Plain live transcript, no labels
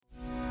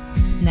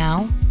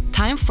Now,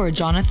 time for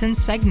Jonathan's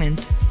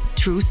segment,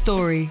 True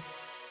Story.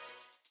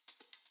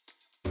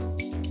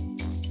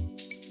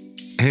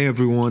 Hey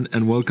everyone,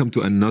 and welcome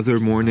to another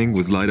morning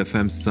with Light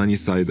FM's Sunny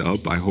Side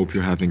Up. I hope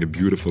you're having a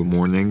beautiful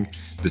morning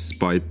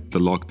despite the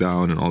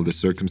lockdown and all the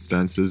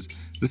circumstances.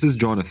 This is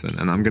Jonathan,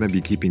 and I'm going to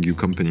be keeping you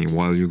company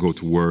while you go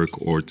to work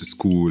or to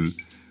school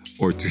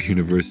or to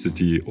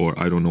university, or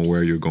I don't know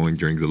where you're going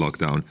during the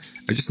lockdown.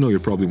 I just know you're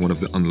probably one of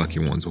the unlucky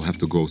ones who have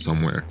to go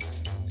somewhere.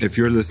 If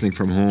you're listening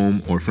from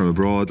home or from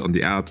abroad on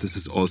the app, this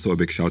is also a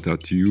big shout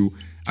out to you.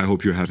 I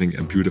hope you're having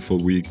a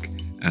beautiful week,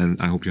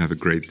 and I hope you have a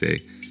great day.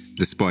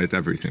 Despite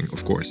everything,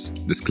 of course,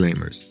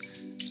 disclaimers.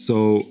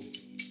 So,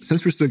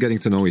 since we're still getting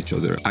to know each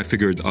other, I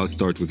figured I'll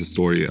start with a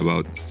story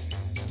about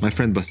my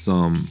friend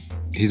Bassam.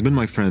 He's been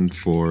my friend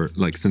for,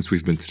 since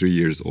we've been 3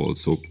 years old,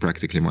 so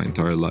practically my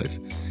entire life.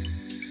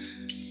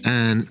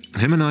 And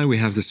him and I, we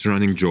have this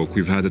running joke.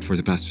 We've had it for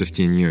the past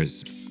 15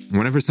 years.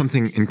 Whenever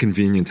something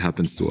inconvenient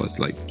happens to us,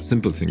 like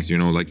simple things,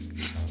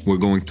 we're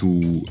going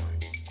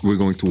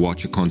to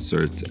watch a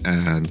concert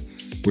and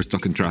we're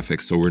stuck in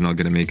traffic, so we're not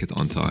going to make it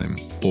on time.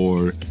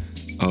 Or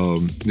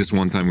this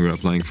one time we were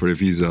applying for a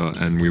visa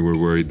and we were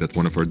worried that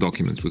one of our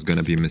documents was going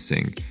to be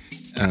missing.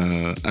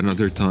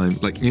 Another time,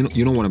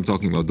 you know what I'm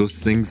talking about, those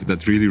things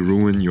that really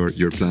ruin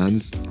your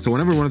plans. So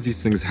whenever one of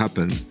these things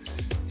happens,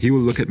 he will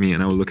look at me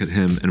and I will look at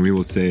him, and we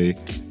will say,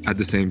 at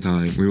the same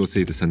time, we will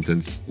say the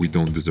sentence, "We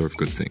don't deserve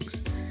good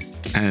things."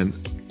 And,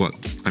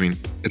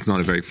 it's not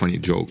a very funny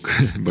joke,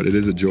 but it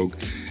is a joke.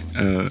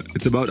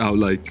 It's about how,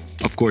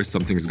 of course,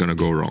 something is gonna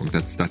go wrong.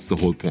 That's the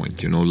whole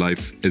point.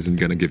 Life isn't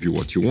gonna give you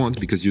what you want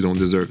because you don't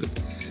deserve it.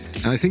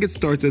 And I think it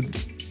started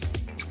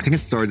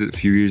a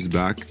few years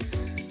back.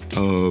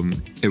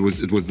 It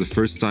was the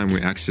first time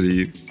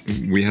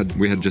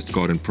we had just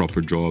gotten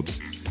proper jobs,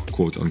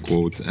 quote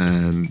unquote,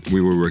 and we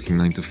were working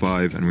 9 to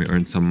 5 and we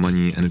earned some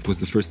money. And it was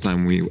the first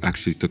time we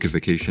actually took a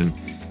vacation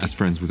as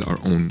friends with our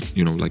own,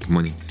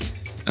 money.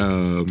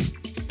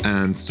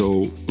 And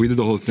so we did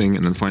the whole thing,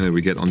 and then finally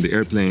we get on the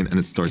airplane and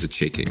it started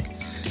shaking.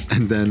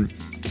 And then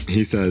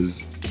he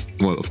says,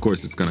 well, of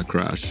course it's gonna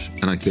crash.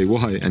 And I say,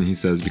 why? And he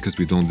says, because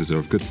we don't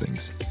deserve good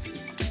things.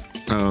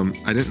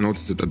 I didn't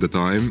notice it at the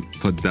time,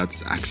 but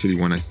that's actually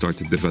when I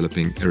started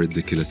developing a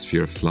ridiculous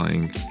fear of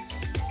flying.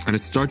 And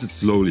it started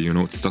slowly,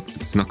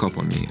 it snuck up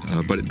on me.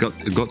 But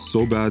it got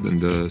so bad in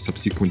the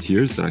subsequent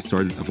years that I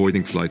started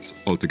avoiding flights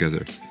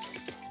altogether.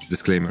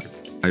 Disclaimer,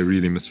 I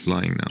really miss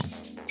flying now.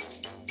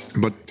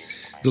 But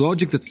the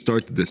logic that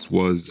started this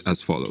was as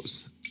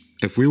follows.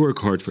 If we work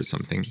hard for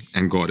something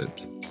and got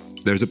it,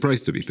 there's a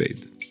price to be paid.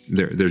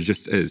 There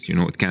just is,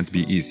 it can't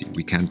be easy.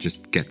 We can't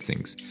just get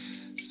things.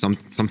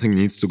 Something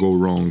needs to go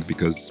wrong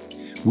because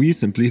we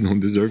simply don't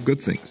deserve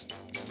good things.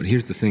 But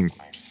here's the thing.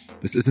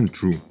 This isn't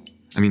true.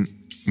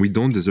 We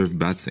don't deserve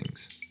bad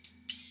things.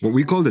 What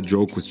we called a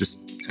joke was just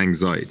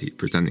anxiety,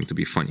 pretending to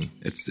be funny.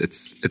 It's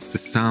the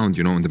sound,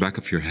 in the back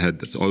of your head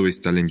that's always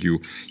telling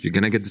you, you're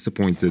gonna get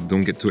disappointed,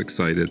 don't get too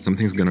excited,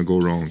 something's gonna go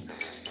wrong.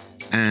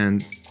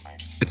 And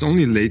it's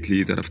only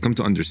lately that I've come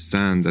to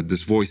understand that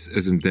this voice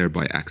isn't there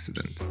by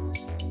accident.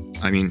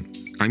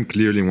 I'm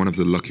clearly one of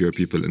the luckier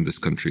people in this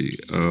country,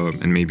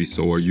 and maybe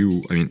so are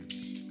you.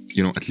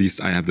 At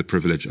least I have the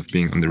privilege of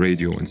being on the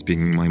radio and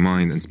speaking my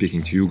mind and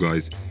speaking to you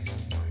guys.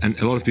 And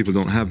a lot of people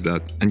don't have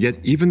that. And yet,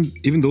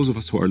 even those of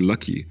us who are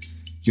lucky,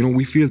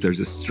 we feel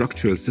there's a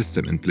structural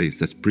system in place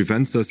that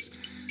prevents us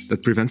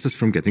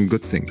from getting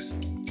good things.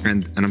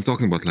 And I'm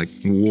talking about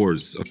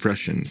wars,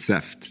 oppression,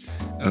 theft,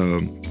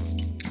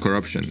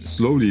 corruption.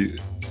 Slowly,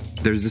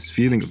 there's this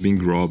feeling of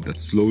being robbed that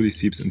slowly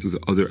seeps into the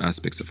other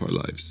aspects of our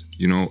lives.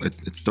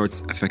 It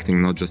starts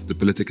affecting not just the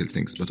political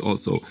things, but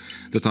also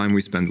the time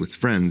we spend with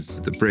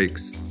friends, the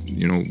breaks,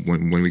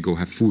 when we go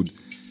have food.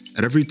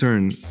 At every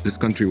turn, this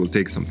country will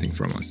take something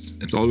from us.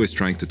 It's always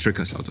trying to trick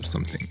us out of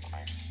something.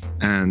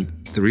 And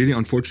the really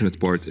unfortunate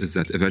part is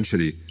that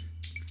eventually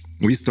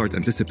we start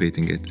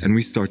anticipating it and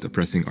we start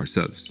oppressing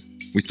ourselves.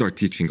 We start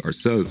teaching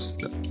ourselves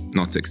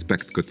not to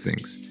expect good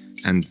things.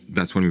 And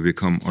that's when we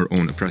become our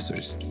own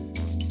oppressors.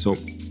 So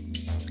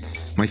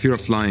my fear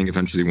of flying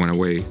eventually went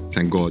away,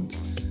 thank God.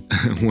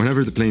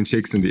 Whenever the plane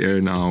shakes in the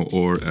air now,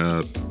 or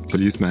a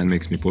policeman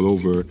makes me pull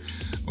over,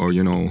 or,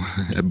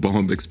 a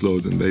bomb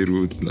explodes in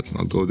Beirut, let's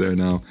not go there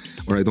now,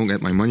 or I don't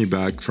get my money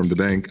back from the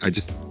bank,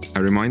 I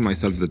remind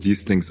myself that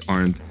these things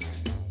aren't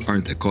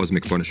a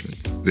cosmic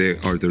punishment. They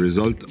are the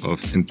result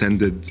of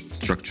intended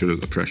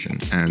structural oppression,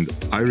 and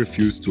I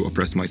refuse to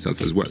oppress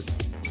myself as well.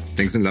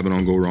 Things in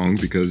Lebanon go wrong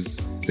because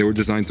they were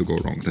designed to go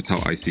wrong. That's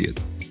how I see it.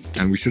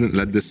 And we shouldn't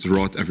let this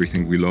rot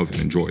everything we love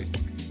and enjoy.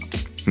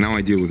 Now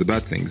I deal with the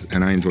bad things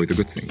and I enjoy the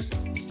good things.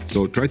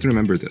 So try to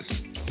remember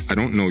this. I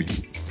don't know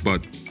you,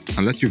 but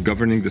unless you're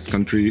governing this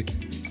country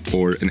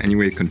or in any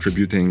way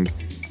contributing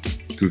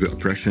to the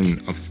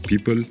oppression of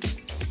people,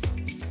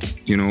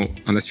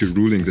 unless you're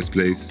ruling this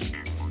place,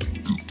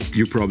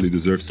 you probably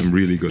deserve some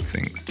really good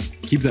things.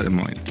 Keep that in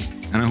mind.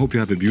 And I hope you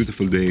have a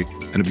beautiful day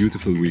and a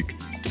beautiful week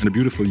and a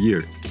beautiful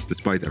year,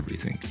 despite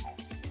everything.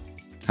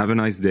 Have a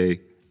nice day.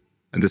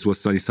 And this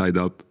was Sunny Side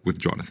Up with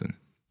Jonathan.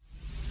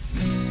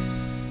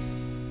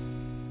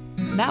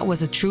 That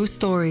was a true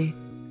story.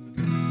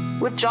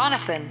 With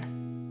Jonathan.